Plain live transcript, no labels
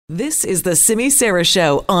This is the Simi Sara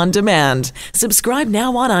Show on demand. Subscribe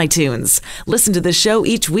now on iTunes. Listen to the show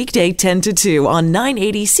each weekday 10 to 2 on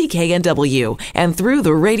 980 CKNW and through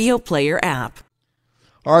the Radio Player app.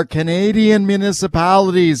 Are Canadian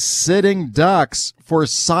municipalities sitting ducks for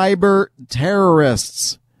cyber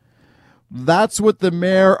terrorists? That's what the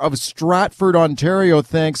mayor of Stratford, Ontario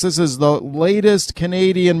thinks. This is the latest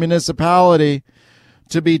Canadian municipality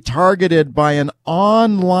to be targeted by an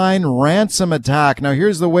online ransom attack. Now,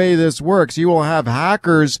 here's the way this works. You will have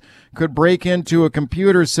hackers could break into a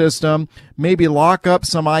computer system, maybe lock up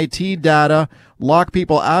some IT data, lock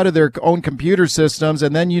people out of their own computer systems,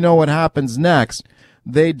 and then you know what happens next.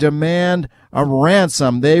 They demand a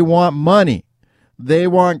ransom. They want money. They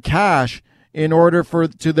want cash in order for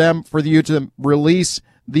you to release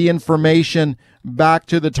the information back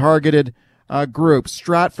to the targeted group.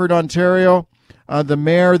 Stratford, Ontario, the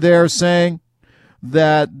mayor there saying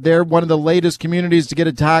that they're one of the latest communities to get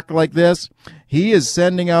attacked like this. He is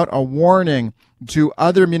sending out a warning to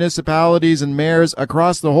other municipalities and mayors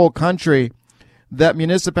across the whole country that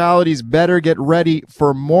municipalities better get ready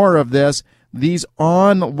for more of this. These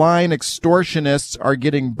online extortionists are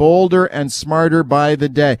getting bolder and smarter by the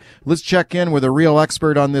day. Let's check in with a real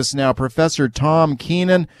expert on this now, Professor Tom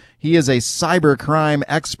Keenan. He is a cybercrime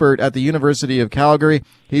expert at the University of Calgary.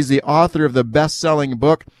 He's the author of the best-selling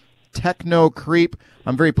book, Techno Creep.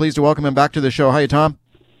 I'm very pleased to welcome him back to the show. Hi, Tom.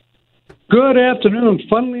 Good afternoon.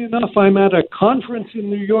 Funnily enough, I'm at a conference in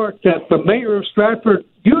New York that the mayor of Stratford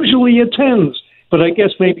usually attends, but I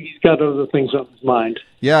guess maybe he's got other things on his mind.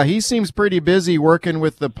 Yeah, he seems pretty busy working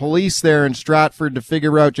with the police there in Stratford to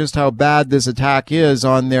figure out just how bad this attack is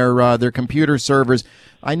on their computer servers.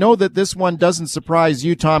 I know that this one doesn't surprise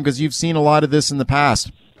you, Tom, because you've seen a lot of this in the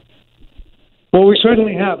past. Well, we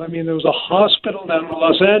certainly have. I mean, there was a hospital down in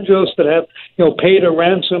Los Angeles that had, paid a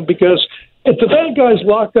ransom because if the bad guys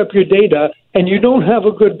lock up your data and you don't have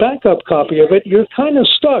a good backup copy of it, you're kind of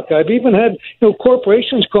stuck. I've even had,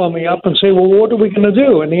 corporations call me up and say, well, what are we going to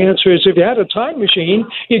do? And the answer is if you had a time machine,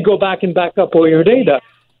 you'd go back and back up all your data.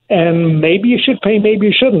 And maybe you should pay, maybe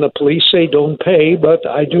you shouldn't. The police say don't pay, but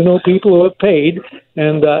I do know people who have paid,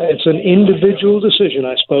 and it's an individual decision,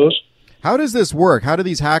 I suppose. How does this work? How do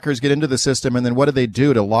these hackers get into the system, and then what do they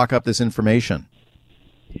do to lock up this information?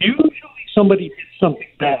 Usually somebody did something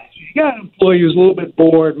bad. You got an employee who's a little bit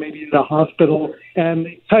bored, maybe at a hospital, and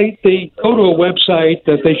they go to a website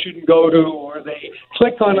that they shouldn't go to, or they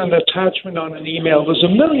click on an attachment on an email. There's a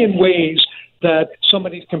million ways that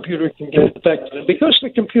somebody's computer can get infected. And because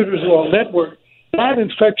the computers are all networked, that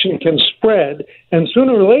infection can spread, and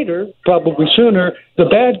sooner or later, probably sooner, the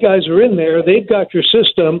bad guys are in there, they've got your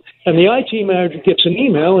system, and the IT manager gets an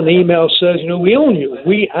email, and the email says, we own you.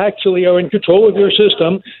 We actually are in control of your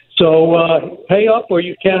system, so pay up or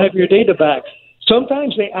you can't have your data back.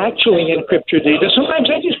 Sometimes they actually encrypt your data. Sometimes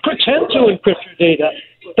they just pretend to encrypt your data.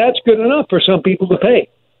 That's good enough for some people to pay.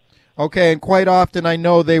 Okay, and quite often I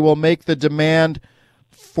know they will make the demand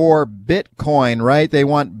for Bitcoin, right? They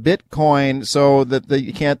want Bitcoin so that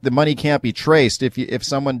the money can't be traced if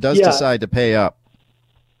someone does decide to pay up.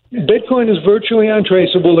 Bitcoin is virtually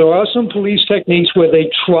untraceable. There are some police techniques where they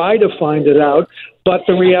try to find it out, but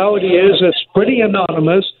the reality is it's pretty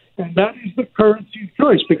anonymous, and that is the currency of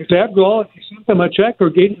choice, because after all, if you sent them a check or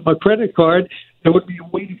gave them a credit card, there would be a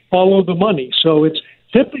way to follow the money. So it's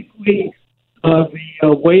typically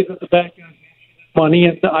the way that the bad guys money,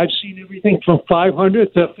 and I've seen everything from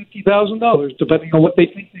 $500 to $50,000, depending on what they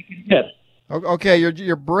think they can get. Okay,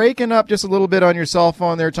 you're breaking up just a little bit on your cell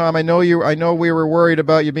phone there, Tom. I know we were worried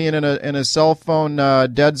about you being in a cell phone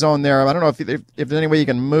dead zone there. I don't know if there's any way you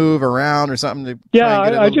can move around or something to try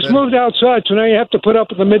and get I just moved outside, so now you have to put up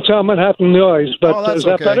with the Midtown Manhattan noise. But is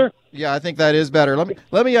that better? Yeah, I think that is better.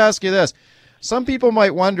 Let me ask you this: some people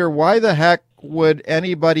might wonder why the heck would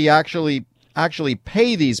anybody actually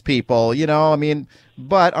pay these people,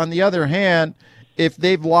 but on the other hand, if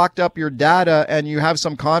they've locked up your data and you have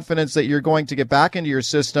some confidence that you're going to get back into your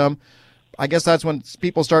system, I guess that's when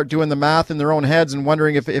people start doing the math in their own heads and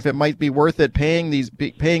wondering if it might be worth it paying these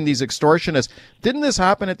extortionists. Didn't this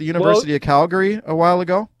happen at the University of Calgary a while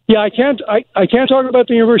ago? Yeah, I can't talk about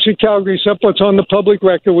the University of Calgary except what's on the public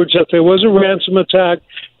record, which that there was a ransom attack.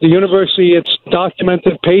 The university, it's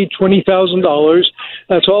documented, paid $20,000.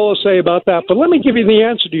 That's all I'll say about that. But let me give you the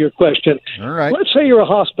answer to your question. All right. Let's say you're a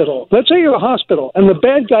hospital. And the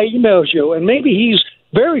bad guy emails you, and maybe he's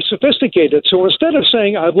very sophisticated. So instead of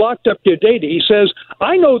saying, I've locked up your data, he says,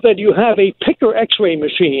 I know that you have a Picker X-ray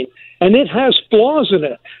machine, and it has flaws in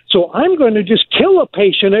it. So I'm going to just kill a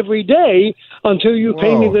patient every day until you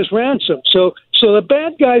pay me this ransom. So the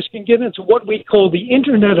bad guys can get into what we call the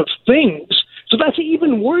Internet of Things. So that's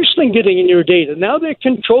even worse than getting in your data. Now they're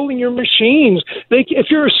controlling your machines. If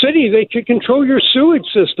you're a city, they could control your sewage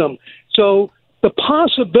system. So the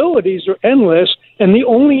possibilities are endless, and the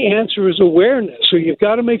only answer is awareness. So you've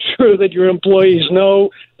got to make sure that your employees know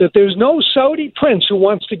that there's no Saudi prince who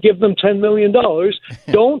wants to give them $10 million.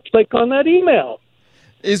 Don't click on that email.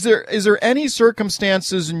 Is there any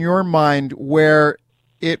circumstances in your mind where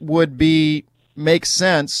it would make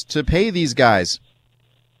sense to pay these guys?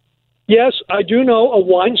 Yes, I do know a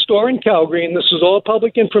wine store in Calgary, and this is all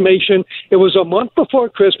public information. It was a month before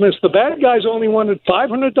Christmas. The bad guys only wanted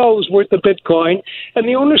 $500 worth of Bitcoin, and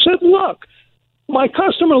the owner said, look, my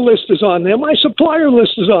customer list is on there. My supplier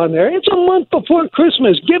list is on there. It's a month before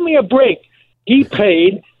Christmas. Give me a break. He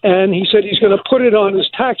paid, and he said he's going to put it on his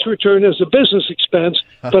tax return as a business expense,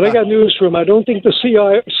 but I got news for him. I don't think the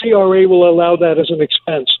CRA will allow that as an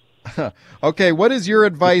expense. Okay, what is your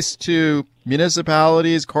advice to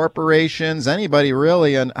municipalities, corporations, anybody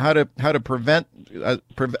really, on how to protect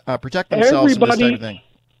themselves from this type of thing?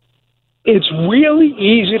 It's really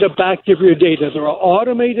easy to backdip your data. There are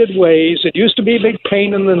automated ways. It used to be a big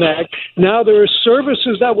pain in the neck. Now there are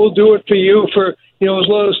services that will do it for you for as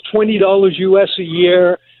low as $20 US a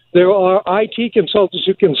year. There are IT consultants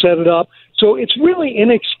who can set it up. So it's really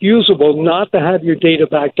inexcusable not to have your data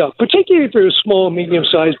backed up, particularly if you're a small,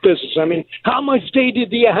 medium-sized business. I mean, how much data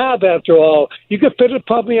do you have after all? You could fit it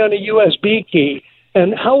probably on a USB key.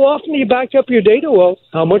 And how often do you back up your data? Well,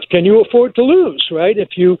 how much can you afford to lose, right?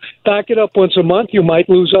 If you back it up once a month, you might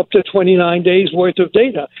lose up to 29 days worth of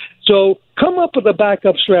data. So come up with a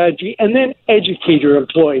backup strategy and then educate your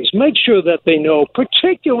employees. Make sure that they know,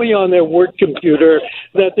 particularly on their work computer,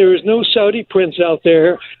 that there is no Saudi prince out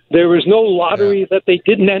there. There is no lottery that they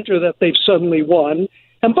didn't enter that they've suddenly won.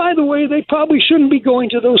 And by the way, they probably shouldn't be going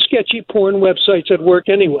to those sketchy porn websites at work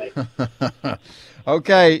anyway.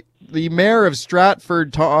 Okay. The mayor of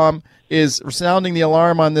Stratford, Tom, is sounding the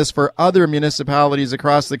alarm on this for other municipalities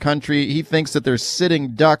across the country. He thinks that they're sitting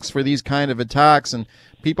ducks for these kind of attacks, and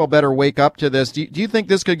people better wake up to this. Do you think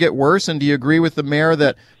this could get worse? And do you agree with the mayor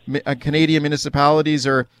that Canadian municipalities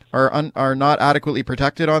are not adequately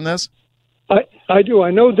protected on this? I do.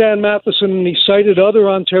 I know Dan Matheson, and he cited other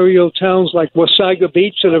Ontario towns like Wasaga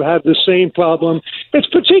Beach that have had the same problem. It's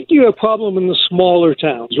particularly a problem in the smaller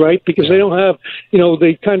towns, right? Because they don't have,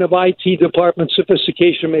 the kind of IT department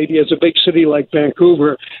sophistication maybe as a big city like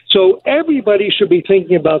Vancouver. So everybody should be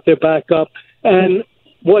thinking about their backup. And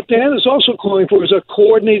what Dan is also calling for is a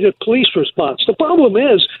coordinated police response. The problem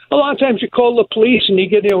is, a lot of times you call the police and you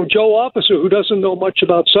get, Joe Officer who doesn't know much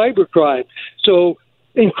about cybercrime. So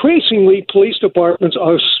increasingly, police departments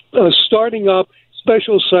are starting up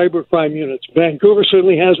special cybercrime units. Vancouver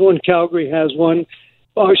certainly has one. Calgary has one.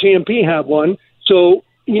 RCMP have one. So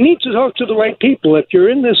you need to talk to the right people. If you're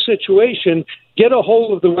in this situation, get a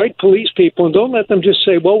hold of the right police people and don't let them just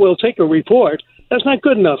say, well, we'll take a report. That's not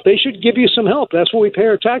good enough. They should give you some help. That's what we pay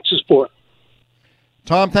our taxes for.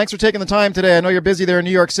 Tom, thanks for taking the time today. I know you're busy there in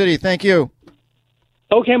New York City. Thank you.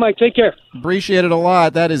 Okay, Mike, take care. Appreciate it a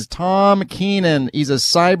lot. That is Tom Keenan. He's a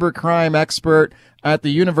cybercrime expert at the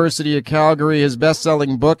University of Calgary. His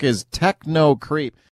best-selling book is Techno Creep.